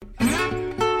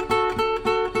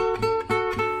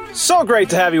So great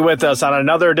to have you with us on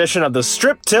another edition of the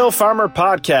Strip Till Farmer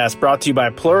Podcast, brought to you by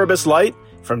Pluribus Light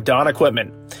from Dawn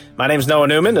Equipment. My name's Noah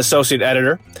Newman, Associate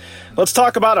Editor. Let's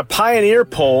talk about a Pioneer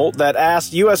poll that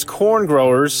asked U.S. corn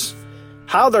growers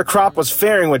how their crop was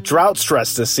faring with drought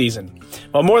stress this season.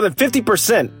 Well, more than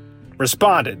 50%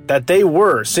 responded that they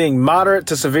were seeing moderate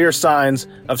to severe signs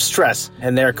of stress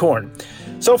in their corn.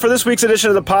 So for this week's edition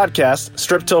of the podcast,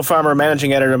 Strip Till Farmer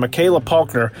Managing Editor Michaela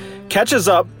Paulkner catches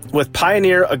up with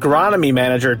Pioneer Agronomy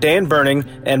Manager Dan Burning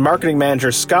and Marketing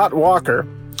Manager Scott Walker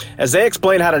as they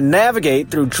explain how to navigate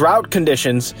through drought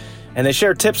conditions, and they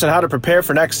share tips on how to prepare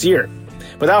for next year.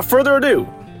 Without further ado,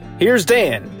 here's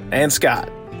Dan and Scott.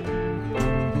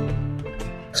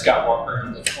 Scott Walker,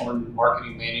 I'm the corn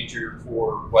marketing manager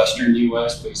for Western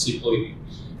U.S., basically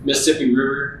Mississippi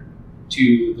River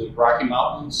to the Rocky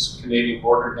Mountains, Canadian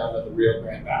border down to the Rio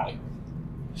Grande Valley.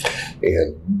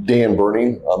 And Dan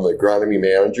Burning, I'm the agronomy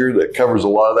manager that covers a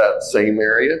lot of that same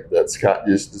area that Scott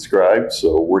just described.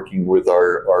 So working with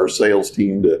our sales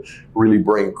team to really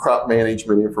bring crop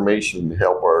management information and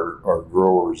help our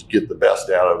growers get the best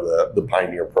out of the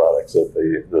Pioneer products that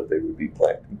they would be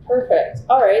planting. Perfect.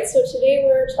 All right, so today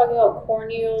we're talking about corn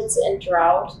yields and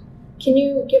drought. Can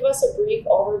you give us a brief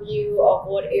overview of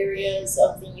what areas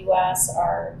of the U.S.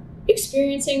 are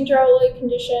experiencing drought-like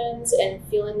conditions and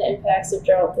feeling the impacts of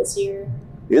drought this year?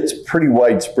 It's pretty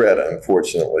widespread,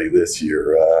 unfortunately, this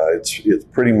year. It's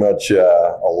pretty much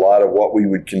a lot of what we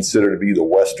would consider to be the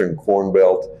Western Corn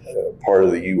Belt part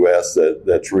of the U.S.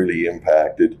 that's really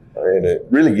impacted. And it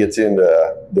really gets into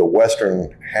the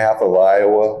western half of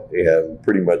Iowa, and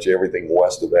pretty much everything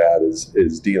west of that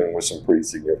is dealing with some pretty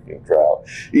significant drought.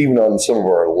 Even on some of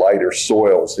our lighter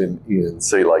soils in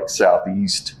say, like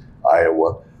southeast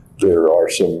Iowa, there are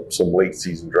some late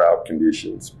season drought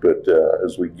conditions. But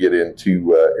as we get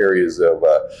into areas of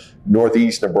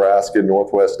northeast Nebraska,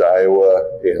 northwest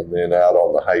Iowa, and then out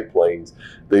on the high plains,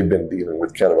 they've been dealing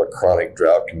with kind of a chronic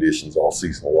drought conditions all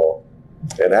season long.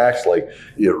 And actually,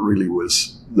 it really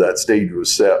was, that stage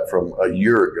was set from a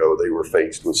year ago. They were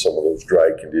faced with some of those dry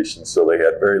conditions, so they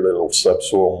had very little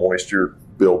subsoil moisture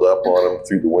build up on them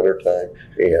through the wintertime,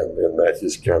 and then that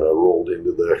just kind of rolled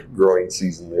into the growing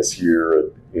season this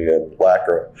year, and lack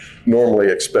of normally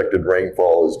expected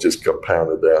rainfall has just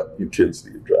compounded that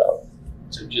intensity of drought.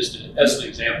 So just as an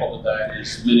example of that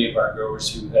is many of our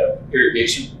growers who have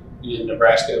irrigation in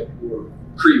Nebraska were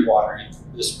pre-watering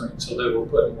this spring, so they were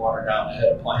putting water down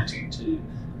ahead of planting to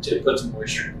put some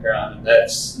moisture in the ground, and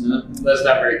that's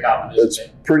not very common. It's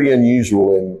pretty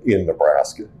unusual in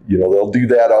Nebraska. You know, they'll do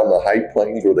that on the high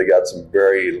plains where they got some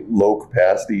very low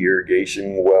capacity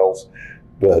irrigation wells,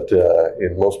 but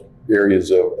in most areas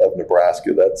of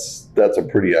Nebraska, that's a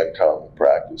pretty uncommon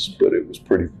practice, but it was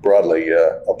pretty broadly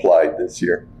applied this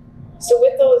year. So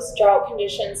with those drought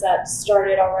conditions that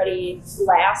started already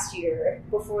last year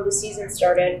before the season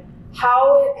started,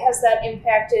 how has that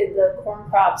impacted the corn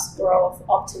crop's growth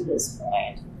up to this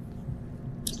point?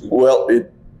 Well,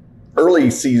 early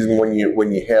season when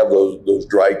you have those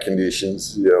dry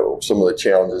conditions, you know, some of the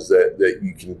challenges that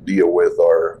you can deal with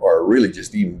are really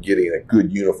just even getting a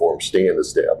good uniform stand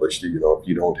established. You know, if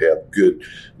you don't have good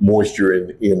moisture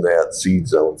in that seed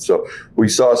zone. So we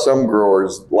saw some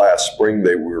growers last spring,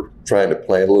 they were trying to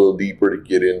plant a little deeper to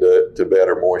get into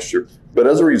better moisture. But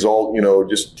as a result, you know,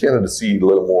 just tended to see a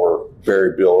little more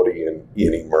variability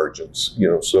in emergence. You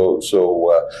know, so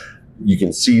you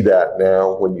can see that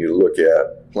now when you look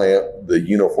at plant, the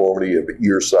uniformity of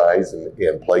ear size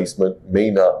and placement may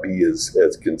not be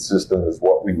as consistent as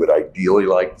what we would ideally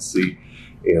like to see.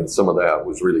 And some of that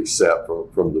was really set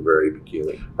from the very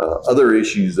beginning. Other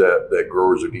issues that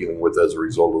growers are dealing with as a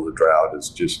result of the drought is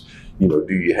just, you know,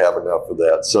 do you have enough of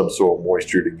that subsoil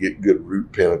moisture to get good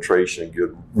root penetration,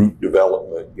 good root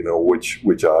development, you know, which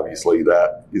obviously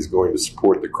that is going to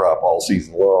support the crop all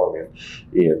season long,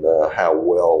 and how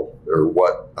well or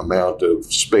what amount of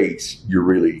space you're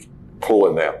really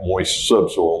pulling that moist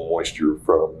subsoil moisture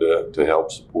from to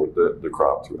help support the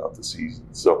crop throughout the season.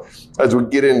 So as we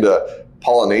get into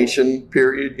pollination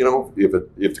period, you know, if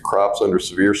the crop's under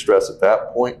severe stress at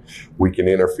that point, we can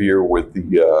interfere with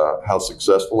the how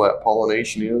successful that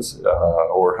pollination is,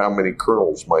 or how many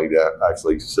kernels might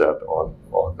actually set on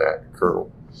that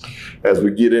kernel. As we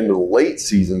get into the late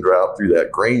season drought through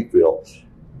that grain fill,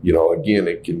 you know, again,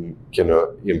 it can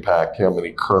impact how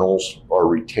many kernels are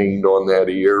retained on that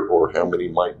ear, or how many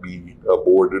might be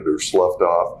aborted or sloughed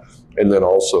off. And then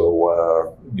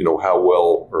also, you know, how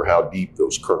well or how deep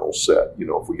those kernels set, you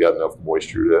know, if we got enough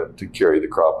moisture to carry the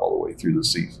crop all the way through the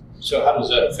season. So how does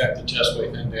that affect the test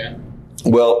weight then, Dan?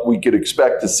 Well, we could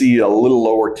expect to see a little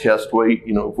lower test weight,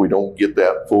 if we don't get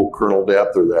that full kernel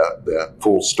depth or that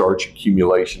full starch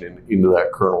accumulation into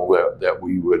that kernel that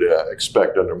we would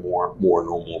expect under more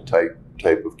normal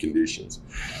type of conditions.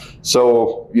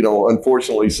 So,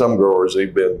 unfortunately, some growers,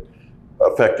 they've been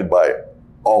affected by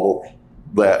all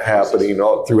that happening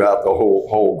throughout the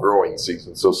whole growing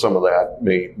season. So some of that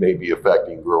may be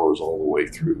affecting growers all the way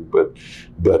through.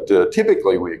 But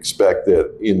typically we expect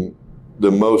that in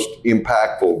the most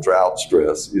impactful drought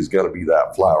stress is going to be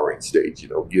that flowering stage,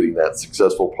 getting that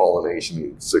successful pollination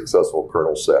and successful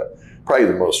kernel set. Probably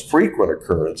the most frequent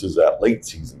occurrence is that late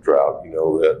season drought,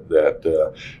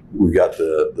 that we got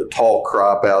the tall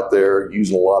crop out there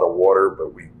using a lot of water,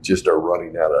 but we just are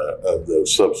running out of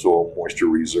those subsoil moisture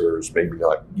reserves, maybe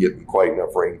not getting quite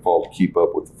enough rainfall to keep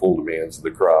up with the full demands of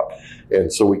the crop.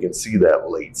 And so we can see that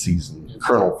late season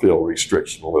kernel fill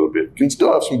restriction a little bit. Can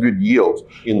still have some good yields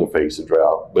in the face of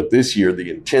drought, but this year the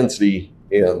intensity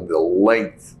and the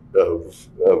length of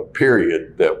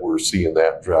period that we're seeing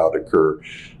that drought occur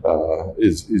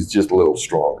is just a little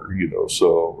stronger,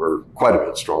 or quite a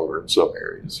bit stronger in some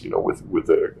areas, with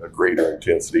a greater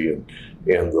intensity and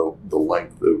the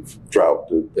length of drought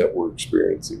that we're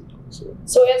experiencing.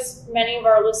 So as many of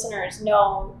our listeners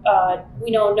know,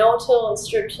 we know no-till and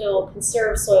strip-till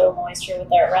conserve soil moisture with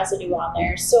that residue on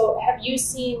there. So have you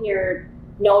seen your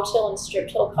no-till and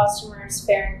strip-till customers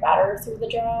faring better through the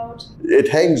drought? It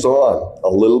hangs on a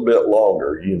little bit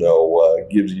longer,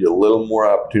 gives you a little more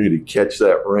opportunity to catch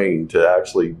that rain to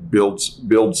actually build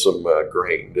some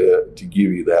grain to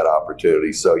give you that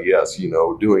opportunity. So yes,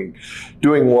 doing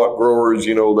what growers,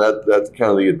 that's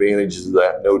kind of the advantages of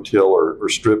that no-till or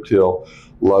strip-till.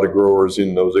 A lot of growers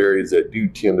in those areas that do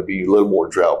tend to be a little more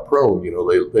drought prone,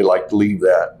 they like to leave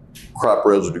that crop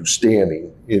residue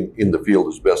standing in the field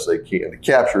as best they can to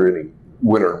capture any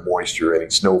winter moisture, any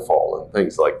snowfall and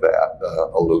things like that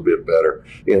a little bit better,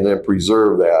 and then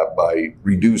preserve that by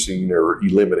reducing or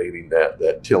eliminating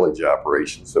that tillage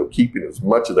operation. So keeping as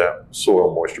much of that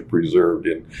soil moisture preserved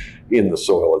in the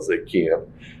soil as they can.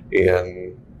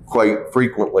 And quite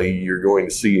frequently you're going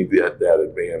to see that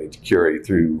advantage carry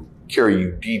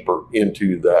you deeper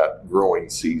into that growing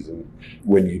season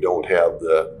when you don't have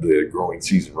the growing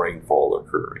season rainfall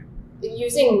occurring.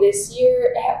 Using this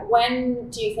year, when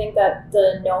do you think that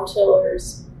the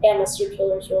no-tillers and the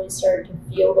strip-tillers really started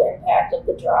to feel the impact of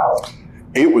the drought?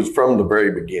 It was from the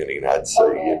very beginning, I'd say.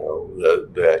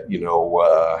 Okay.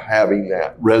 Having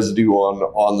that residue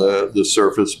on the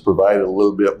surface provided a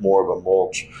little bit more of a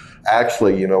mulch.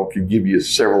 Actually, could give you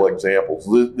several examples.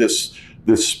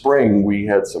 This spring, we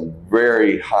had some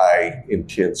very high,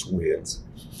 intense winds.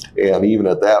 And even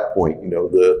at that point,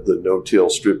 the no-till,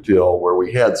 strip-till, where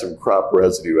we had some crop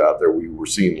residue out there, we were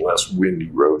seeing less wind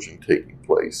erosion taking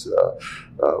place.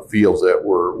 Fields that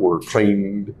were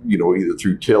cleaned, either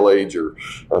through tillage or,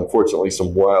 unfortunately,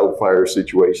 some wildfire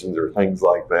situations or things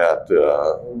like that.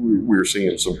 We were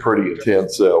seeing some pretty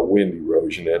intense wind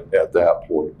erosion at that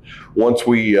point. Once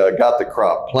we got the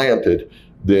crop planted,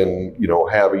 then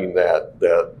having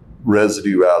that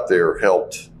residue out there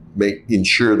helped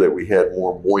ensure that we had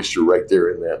more moisture right there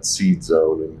in that seed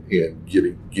zone and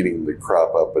getting the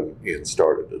crop up and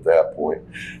started at that point.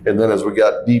 And then as we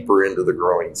got deeper into the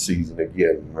growing season,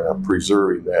 again,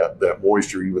 preserving that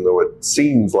moisture, even though it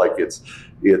seems like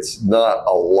it's not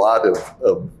a lot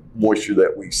of moisture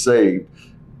that we saved,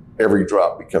 every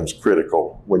drop becomes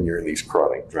critical when you're in these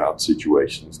chronic drought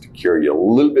situations to carry you a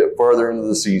little bit farther into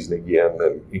the season again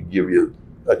and give you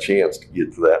a chance to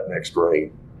get to that next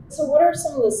rain. So what are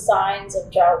some of the signs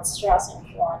of drought stress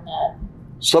in corn then?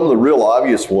 Some of the real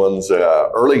obvious ones,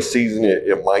 early season,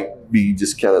 it might be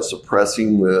just kind of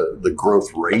suppressing the growth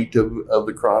rate of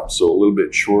the crop, so a little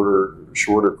bit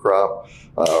shorter crop.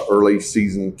 Early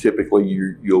season, typically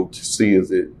you'll see as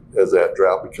that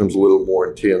drought becomes a little more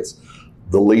intense,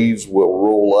 the leaves will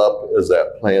roll up as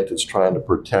that plant is trying to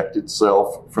protect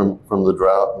itself from the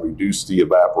drought and reduce the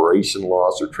evaporation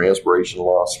loss or transpiration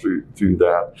loss through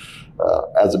that.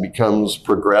 As it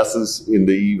progresses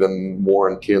into even more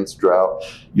intense drought,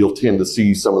 you'll tend to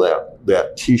see some of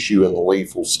that tissue in the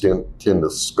leaf will tend to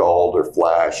scald or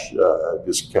flash,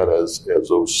 just kind of as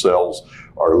those cells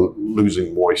are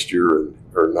losing moisture and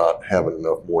are not having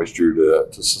enough moisture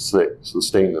to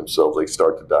sustain themselves. They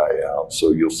start to die out.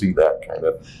 So you'll see that kind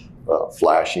of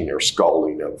flashing or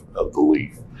scalding of the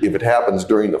leaf. If it happens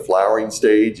during the flowering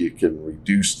stage, it can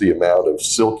reduce the amount of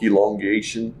silk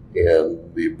elongation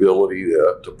and the ability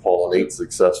to pollinate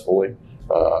successfully.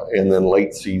 And then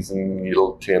late season,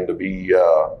 it'll tend to be,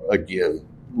 again,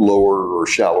 lower or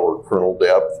shallower kernel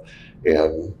depth.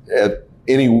 And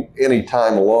any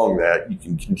time along that, you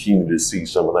can continue to see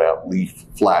some of that leaf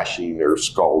flashing or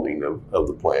scalding of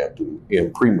the plant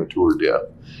and premature death.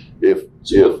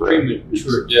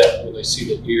 Premature death, will they see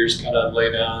the ears kind of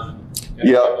lay down?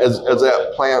 Yeah, as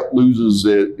that plant loses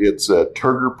its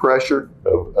turgor pressure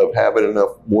of having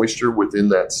enough moisture within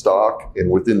that stalk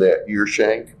and within that ear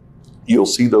shank, you'll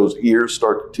see those ears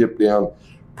start to tip down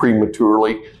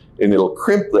prematurely, and it'll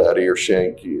crimp that ear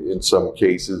shank in some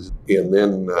cases, and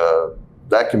then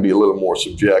that can be a little more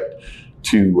subject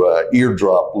to ear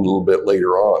drop a little bit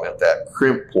later on. At that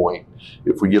crimp point,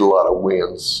 if we get a lot of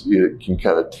winds, it can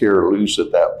kind of tear loose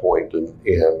at that point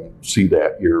and see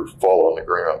that ear fall on the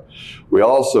ground. We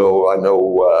also, I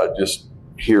know just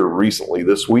here recently,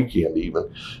 this weekend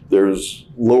even, there's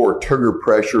lower turgor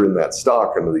pressure in that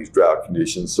stalk under these drought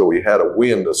conditions. So we had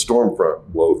a storm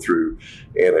front blow through,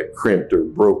 and it crimped or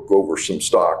broke over some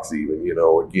stalks even,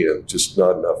 again, just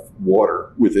not enough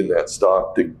water within that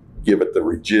stalk to give it the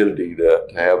rigidity to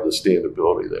have the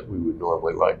standability that we would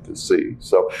normally like to see.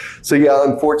 So yeah,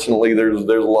 unfortunately, there's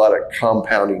a lot of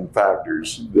compounding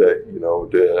factors that,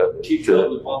 to keep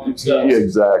building upon themselves. Yeah,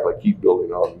 exactly, keep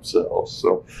building on themselves.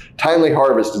 So timely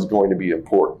harvest is going to be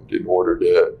important in order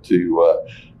to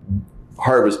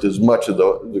harvest as much of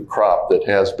the crop that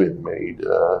has been made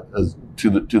as to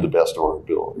the best of our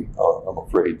ability. I'm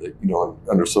afraid that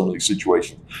under some of these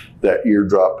situations, that ear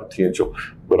drop potential,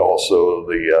 but also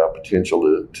the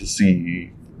potential to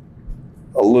see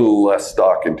a little less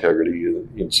stalk integrity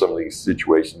in some of these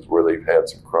situations where they've had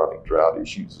some chronic drought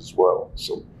issues as well.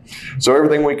 So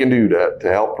everything we can do to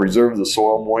help preserve the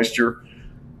soil moisture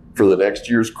for the next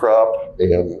year's crop,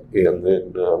 and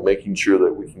then making sure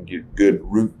that we can get good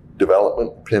root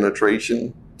development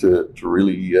penetration to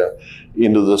really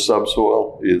into the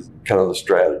subsoil is kind of the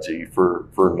strategy for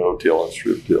no-till and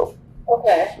strip-till.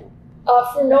 Okay.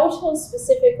 For no-till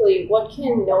specifically, what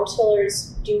can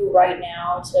no-tillers do right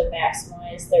now to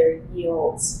maximize their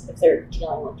yields if they're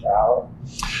dealing with drought?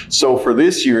 So for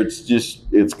this year,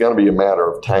 it's going to be a matter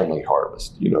of timely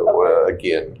harvest.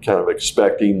 Again, kind of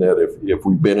expecting that if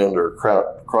we've been under a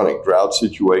chronic drought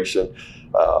situation,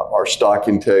 our stalk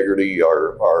integrity,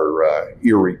 our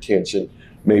ear retention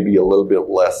may be a little bit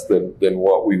less than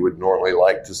what we would normally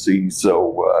like to see.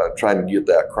 So trying to get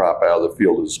that crop out of the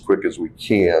field as quick as we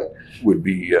can would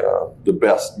be the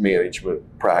best management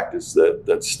practice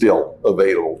that's still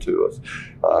available to us.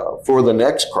 For the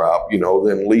next crop,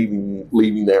 then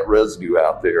leaving that residue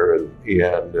out there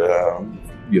and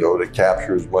to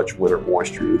capture as much winter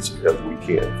moisture as we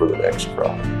can for the next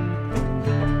crop.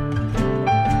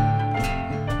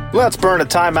 Let's burn a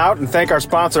timeout and thank our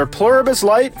sponsor, Pluribus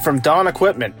Light from Dawn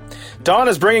Equipment. Dawn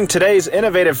is bringing today's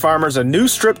innovative farmers a new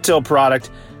strip-till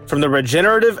product from the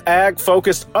regenerative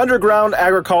ag-focused Underground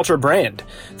Agriculture brand.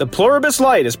 The Pluribus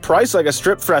Light is priced like a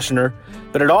strip freshener,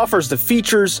 but it offers the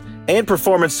features and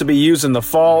performance to be used in the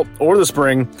fall or the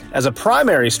spring as a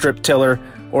primary strip tiller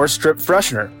or strip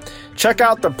freshener. Check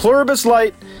out the Pluribus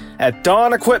Light at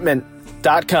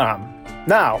DawnEquipment.com.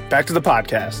 Now, back to the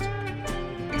podcast.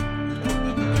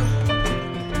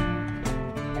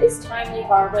 Is timely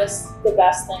harvest the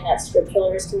best thing that strip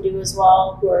tillers can do as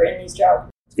well, who are in these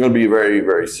drought? It's going to be a very,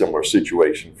 very similar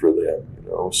situation for them,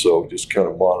 so just kind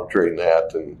of monitoring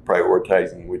that and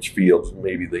prioritizing which fields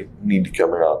maybe they need to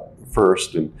come out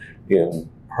first and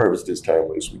harvest as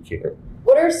timely as we can.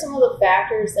 What are some of the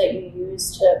factors that you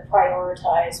use to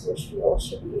prioritize which fields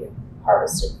should be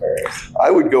harvested first? I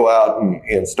would go out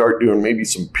and start doing maybe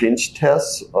some pinch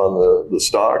tests on the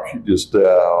stalk, just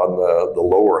on the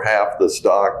lower half of the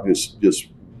stalk, just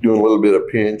doing a little bit of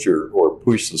pinch or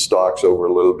push the stalks over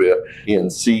a little bit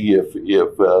and see if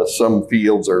some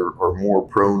fields are more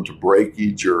prone to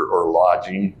breakage or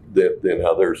lodging than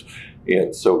others.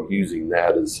 And so using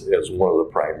that as one of the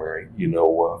primary,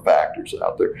 factors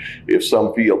out there. If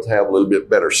some fields have a little bit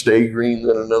better stay green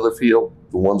than another field,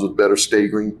 the ones with better stay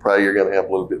green probably are going to have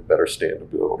a little bit better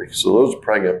standability. So those are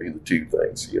probably going to be the two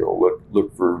things.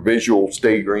 Look for visual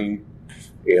stay green,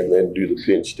 and then do the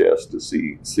pinch test to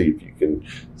see if you can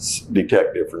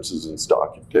detect differences in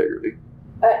stalk integrity.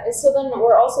 So then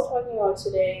we're also talking about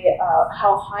today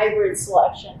how hybrid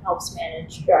selection helps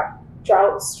manage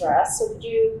drought stress. So could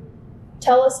you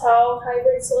tell us how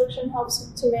hybrid selection helps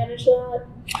to manage that?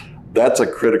 That's a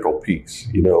critical piece,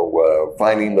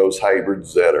 finding those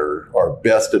hybrids that are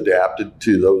best adapted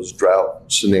to those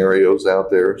drought scenarios out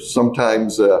there.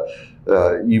 Sometimes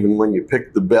even when you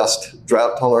pick the best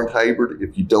drought-tolerant hybrid,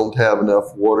 if you don't have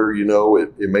enough water,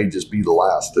 it may just be the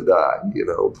last to die,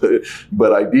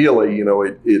 But ideally,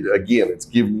 it's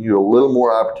giving you a little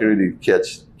more opportunity to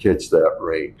catch that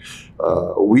rain.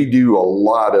 We do a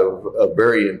lot of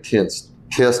very intense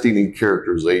testing and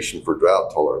characterization for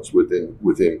drought tolerance within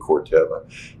Corteva.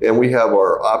 And we have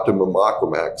our Optimum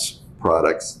Aquamax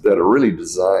products that are really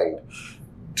designed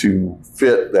to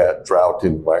fit that drought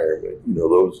environment.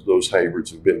 Those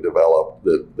hybrids have been developed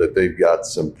that they've got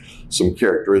some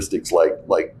characteristics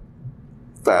like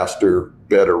faster,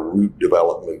 better root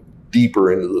development,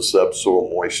 deeper into the subsoil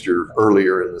moisture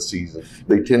earlier in the season.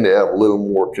 They tend to have a little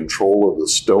more control of the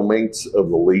stomates of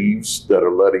the leaves that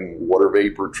are letting water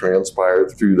vapor transpire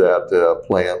through that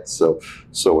plant. So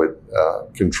it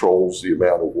controls the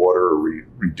amount of water, or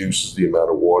reduces the amount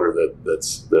of water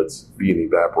that's being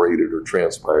evaporated or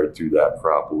transpired through that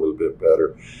crop a little bit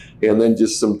better. And then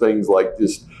just some things like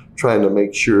just trying to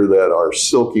make sure that our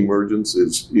silk emergence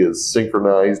is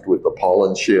synchronized with the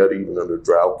pollen shed, even under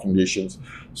drought conditions.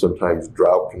 Sometimes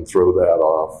drought can throw that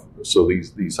off. So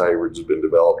these hybrids have been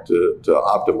developed to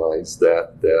optimize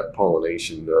that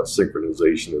pollination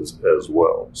synchronization as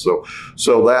well. So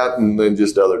that, and then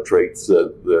just other traits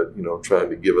that trying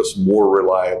to give us more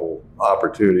reliable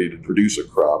opportunity to produce a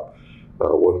crop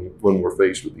when we're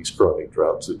faced with these chronic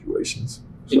drought situations.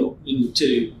 So. And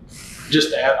to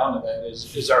just add on to that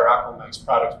is our Aquamax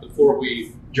products.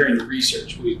 During the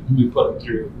research, we put them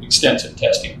through extensive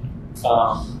testing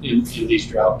in these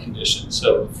drought conditions.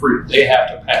 So the fruit, they have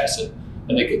to pass it.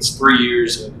 I think it's 3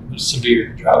 years of severe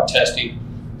drought testing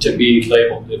to be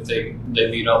labeled, if they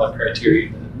meet all the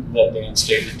criteria that Dan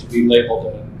stated, to be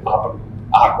labeled an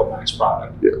Aquamax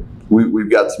product. Yeah. We've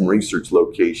got some research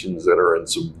locations that are in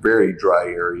some very dry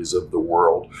areas of the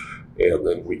world. And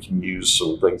then we can use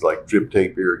some things like drip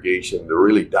tape irrigation to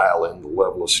really dial in the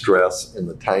level of stress and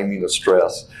the timing of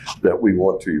stress that we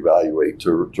want to evaluate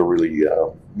to really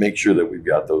make sure that we've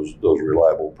got those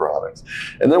reliable products.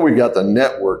 And then we've got the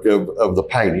network of the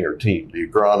Pioneer team, the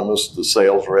agronomists, the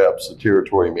sales reps, the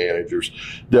territory managers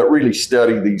that really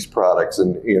study these products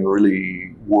and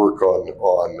really work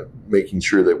on making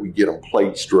sure that we get them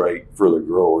placed right for the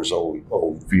growers'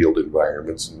 own field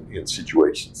environments and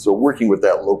situations. So working with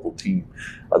that local team,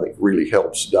 I think, really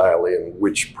helps dial in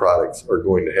which products are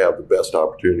going to have the best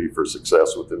opportunity for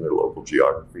success within their local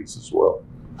geographies as well.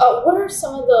 What are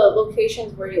some of the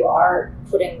locations where you are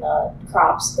putting the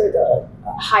crops or the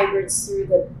hybrids through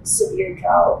the severe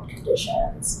drought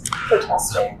conditions for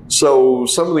testing? So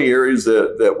some of the areas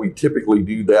that we typically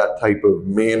do that type of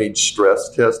managed stress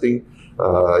testing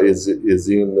is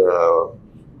in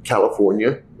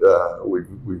California.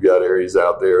 We've got areas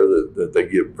out there that they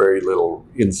get very little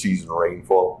in-season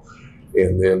rainfall.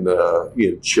 And then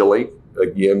in Chile,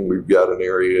 again, we've got an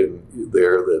area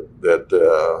there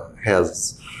that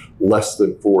has less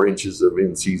than 4 inches of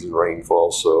in-season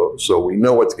rainfall. So we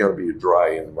know it's going to be a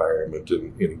dry environment.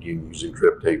 And again, using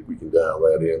drip tape, we can dial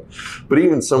that in. But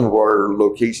even some of our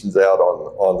locations out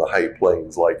on the high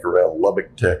plains, like around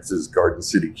Lubbock, Texas, Garden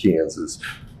City, Kansas,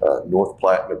 North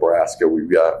Platte, Nebraska,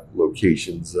 we've got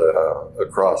locations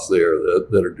across there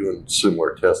that are doing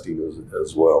similar testing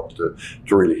as well to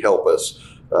really help us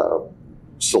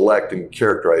select and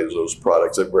characterize those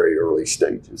products at very early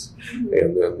stages. Mm-hmm.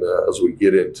 And then as we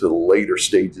get into the later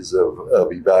stages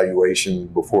of evaluation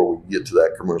before we get to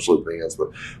that commercial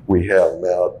advancement, we have them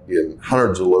out in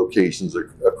hundreds of locations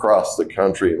across the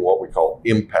country in what we call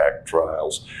impact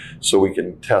trials. So we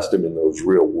can test them in those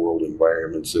real world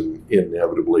environments, and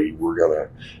inevitably we're going to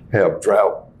have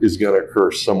drought is going to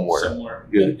occur somewhere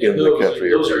in the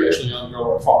country. Those are actually on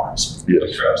grower farms.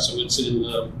 Yes. So it's in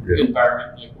the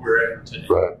environment like we're in today.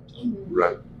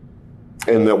 Right.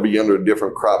 And they'll be under a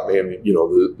different crop management,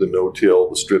 the no-till,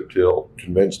 the strip-till,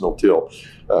 conventional till.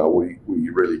 We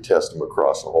really test them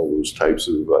across all those types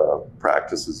of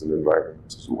practices and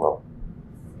environments as well.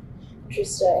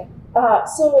 Interesting.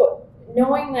 So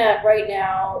knowing that right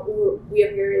now we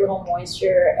have very little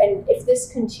moisture, and if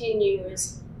this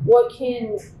continues, what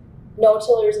can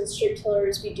no-tillers and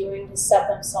strip-tillers be doing to set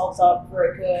themselves up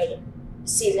for a good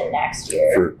season next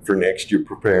year? For next year,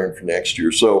 preparing for next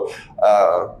year. So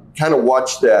kind of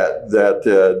watch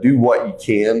that do what you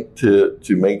can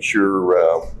to make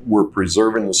sure we're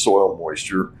preserving the soil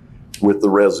moisture with the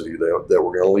residue that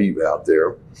we're going to leave out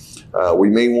there.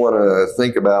 We may want to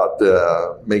think about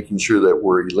making sure that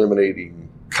we're eliminating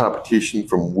competition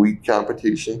from weed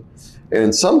competition. And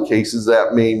in some cases,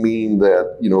 that may mean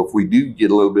that, if we do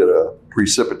get a little bit of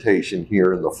precipitation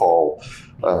here in the fall,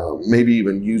 maybe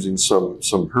even using some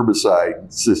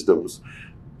herbicide systems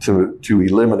to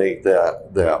eliminate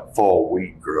that fall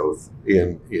weed growth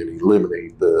and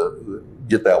eliminate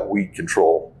get that weed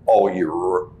control all year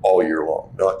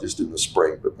long, not just in the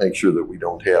spring, but make sure that we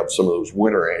don't have some of those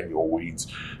winter annual weeds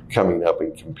coming up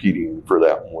and competing for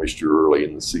that moisture early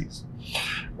in the season.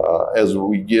 As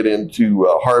we get into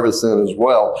harvest then as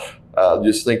well,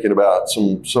 just thinking about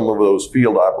some of those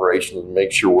field operations and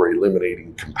make sure we're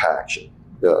eliminating compaction.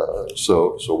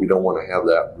 So we don't want to have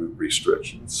that root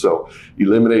restriction. So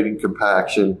eliminating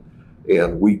compaction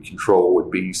and weed control would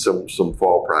be some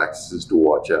fall practices to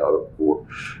watch out for.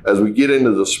 As we get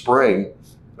into the spring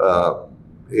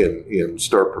and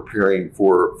start preparing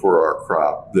for our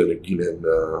crop, then again,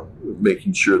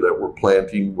 making sure that we're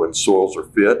planting when soils are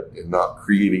fit and not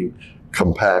creating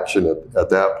compaction at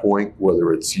that point,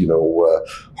 whether it's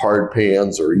hard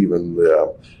pans or even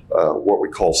what we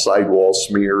call sidewall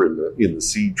smear in the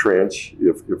seed trench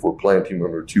if we're planting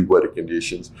under too wet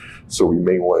conditions. So we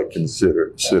may want to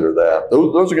consider that.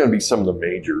 Those are going to be some of the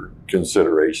major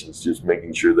considerations, just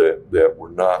making sure that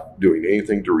we're not doing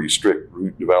anything to restrict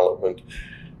root development,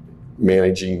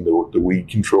 managing the weed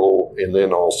control, and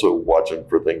then also watching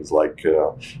for things like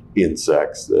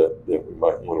insects that we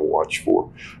might want to watch for.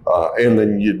 And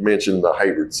then you'd mentioned the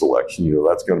hybrid selection.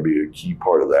 That's going to be a key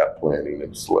part of that planning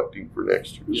and selecting for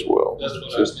next year as well. That's what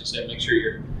I was going to say. Make sure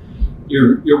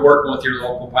you're working with your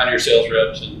local Pioneer sales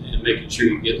reps and making sure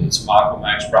you're getting some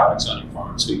Aquamax products on your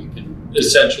farm so you can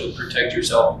essentially protect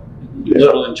yourself. A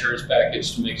little insurance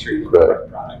package to make sure you get the right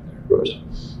product there. Right.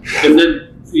 So, and then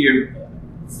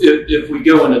if we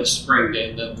go into the spring,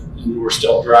 Dan, and we're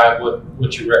still dry,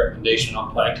 what's your recommendation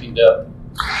on planting depth?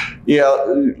 Yeah,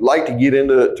 like to get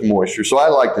into moisture. So I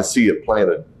like to see it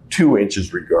planted 2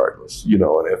 inches regardless, and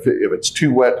if it's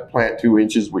too wet to plant 2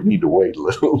 inches, we need to wait a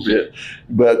little bit.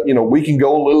 But, we can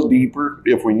go a little deeper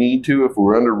if we need to, if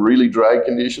we're under really dry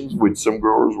conditions, which some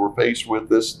growers were faced with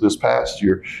this past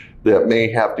year, that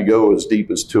may have to go as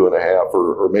deep as 2.5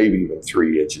 or maybe even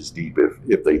 3 inches deep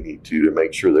if they need to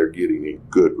make sure they're getting in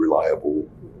good, reliable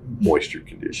moisture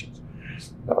conditions.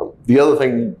 The other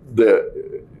thing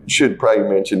that should probably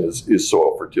mention is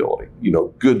soil fertility.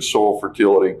 Good soil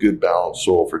fertility, good balanced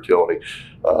soil fertility,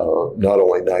 not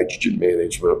only nitrogen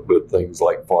management, but things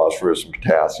like phosphorus and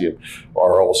potassium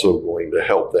are also going to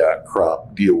help that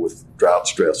crop deal with drought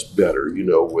stress better,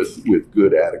 with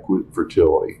good, adequate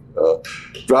fertility.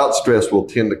 Drought stress will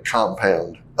tend to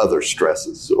compound other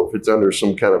stresses. So if it's under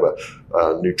some kind of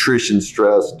a nutrition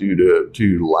stress due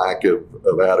to lack of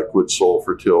adequate soil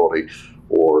fertility,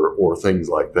 or things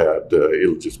like that,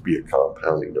 it'll just be a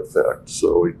compounding effect.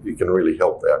 So it can really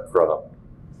help that crop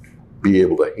be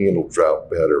able to handle drought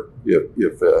better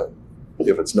if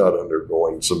it's not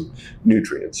undergoing some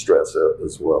nutrient stress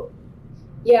as well.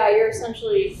 Yeah, you're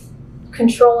essentially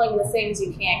controlling the things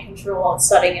you can't control and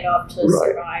setting it up to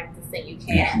survive the thing you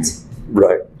can't.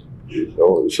 Right.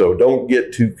 So don't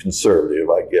get too conservative,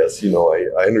 I guess.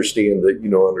 I understand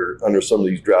that, under some of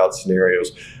these drought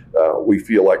scenarios, we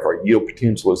feel like our yield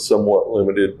potential is somewhat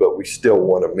limited, but we still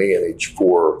want to manage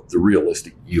for the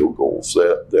realistic yield goals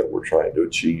that we're trying to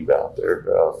achieve out there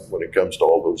when it comes to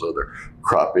all those other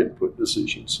crop input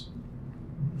decisions.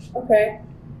 Okay.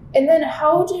 And then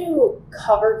how do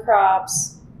cover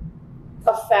crops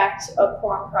affect a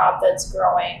corn crop that's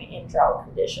growing in drought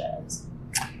conditions?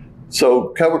 So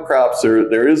cover crops,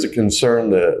 there is a concern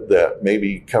that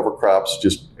maybe cover crops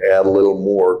just add a little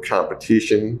more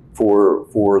competition for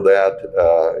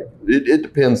that. It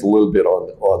depends a little bit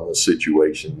on the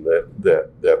situation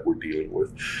that we're dealing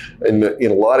with. And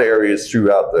in a lot of areas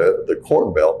throughout the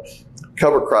Corn Belt,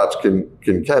 cover crops can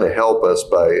kind of help us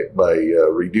by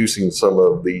reducing some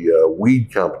of the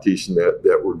weed competition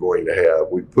that we're going to have.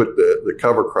 We put the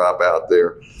cover crop out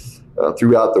there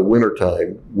throughout the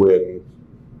wintertime when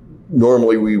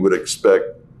normally we would expect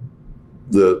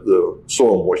the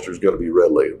soil moisture is going to be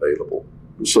readily available.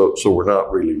 So we're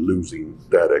not really losing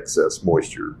that excess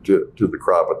moisture to the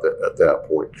crop at that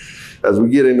point. As we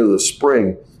get into the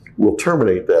spring, we'll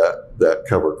terminate that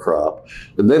cover crop,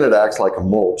 and then it acts like a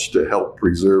mulch to help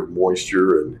preserve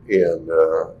moisture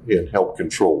and help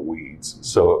control weeds.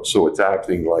 So it's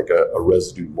acting like a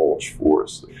residue mulch for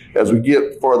us. As we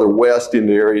get farther west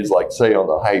into areas like, say, on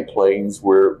the high plains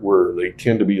where they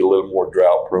tend to be a little more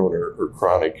drought prone or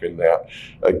chronic in that,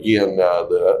 again,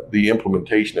 the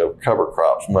implementation of cover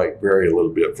crops might vary a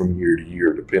little bit from year to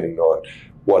year depending on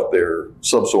what their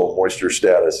subsoil moisture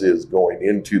status is going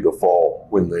into the fall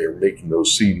when they're making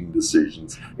those seeding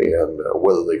decisions, and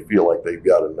whether they feel like they've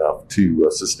got enough to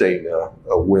sustain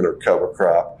a winter cover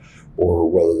crop, or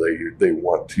whether they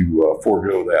want to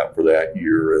forego that for that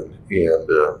year and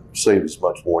save as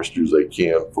much moisture as they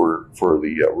can for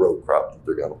the row crop that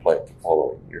they're going to plant the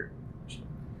following year.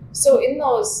 So in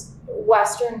those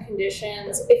Western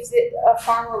conditions, if a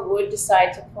farmer would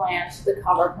decide to plant the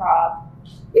cover crop,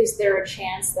 is there a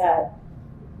chance that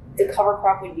the cover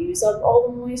crop would use up all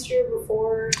the moisture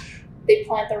before they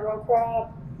plant the row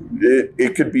crop?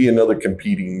 It could be another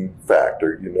competing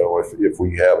factor, if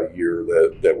we have a year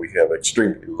that we have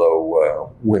extremely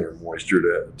low winter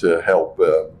moisture to help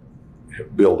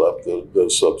build up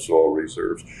those subsoil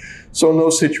reserves. So in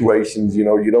those situations,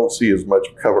 you don't see as much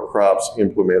cover crops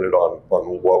implemented on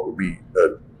what would be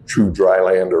a true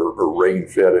dryland or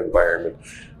rain-fed environment,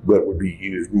 but would be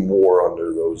used more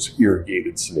under those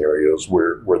irrigated scenarios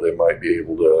where they might be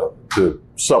able to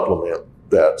supplement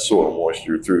that soil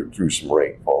moisture through some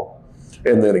rainfall.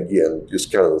 And then again,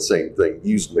 just kind of the same thing,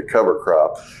 using the cover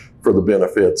crop for the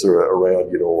benefits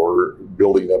around, or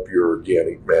building up your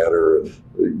organic matter,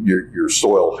 your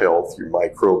soil health, your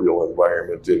microbial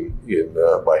environment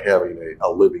by having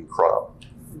a living crop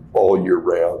all year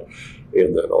round.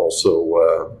 And then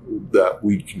also that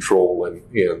weed control and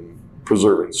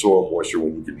preserving soil moisture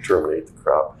when you can terminate the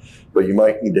crop. But you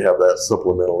might need to have that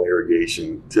supplemental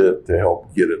irrigation to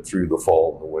help get it through the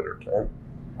fall and the winter time.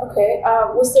 Okay.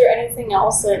 Was there anything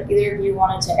else that either of you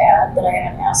wanted to add that I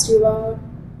haven't asked you about?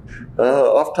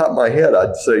 Off the top of my head,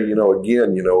 I'd say,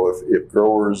 if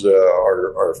growers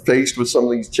are faced with some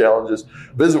of these challenges,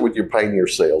 visit with your Pioneer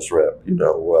sales rep.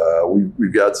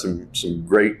 We've got some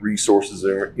great resources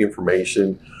and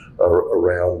information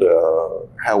around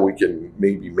how we can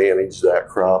maybe manage that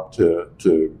crop to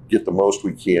get the most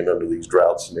we can under these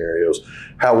drought scenarios,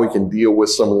 how we can deal with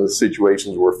some of the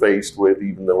situations we're faced with,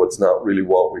 even though it's not really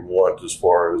what we want as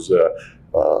far as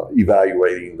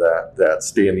evaluating that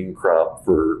standing crop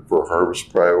for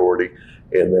harvest priority,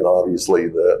 and then obviously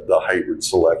the hybrid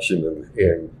selection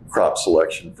and crop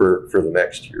selection for the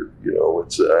next year.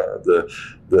 It's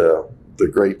the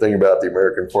great thing about the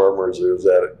American farmer is there's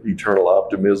that eternal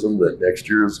optimism that next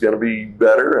year is going to be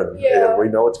better, and we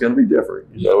know it's going to be different.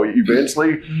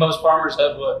 Eventually. Most farmers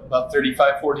have about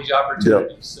 35, 40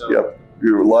 opportunities. Yep. So. Yep. A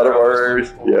lot of our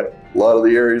areas, a lot of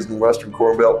the areas in the Western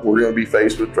Corn Belt, we're going to be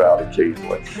faced with drought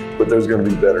occasionally, but there's going to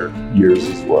be better years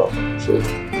as well. So.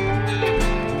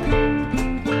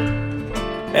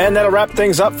 And that'll wrap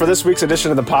things up for this week's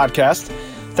edition of the podcast.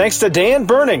 Thanks to Dan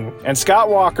Burning and Scott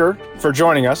Walker for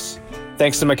joining us.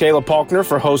 Thanks to Michaela Palkner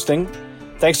for hosting.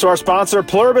 Thanks to our sponsor,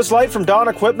 Pluribus Light from Dawn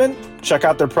Equipment. Check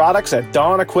out their products at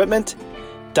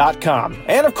dawnequipment.com.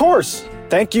 And of course,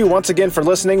 thank you once again for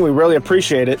listening. We really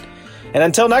appreciate it. And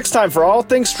until next time, for all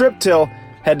things strip till,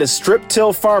 head to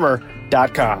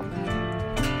striptillfarmer.com.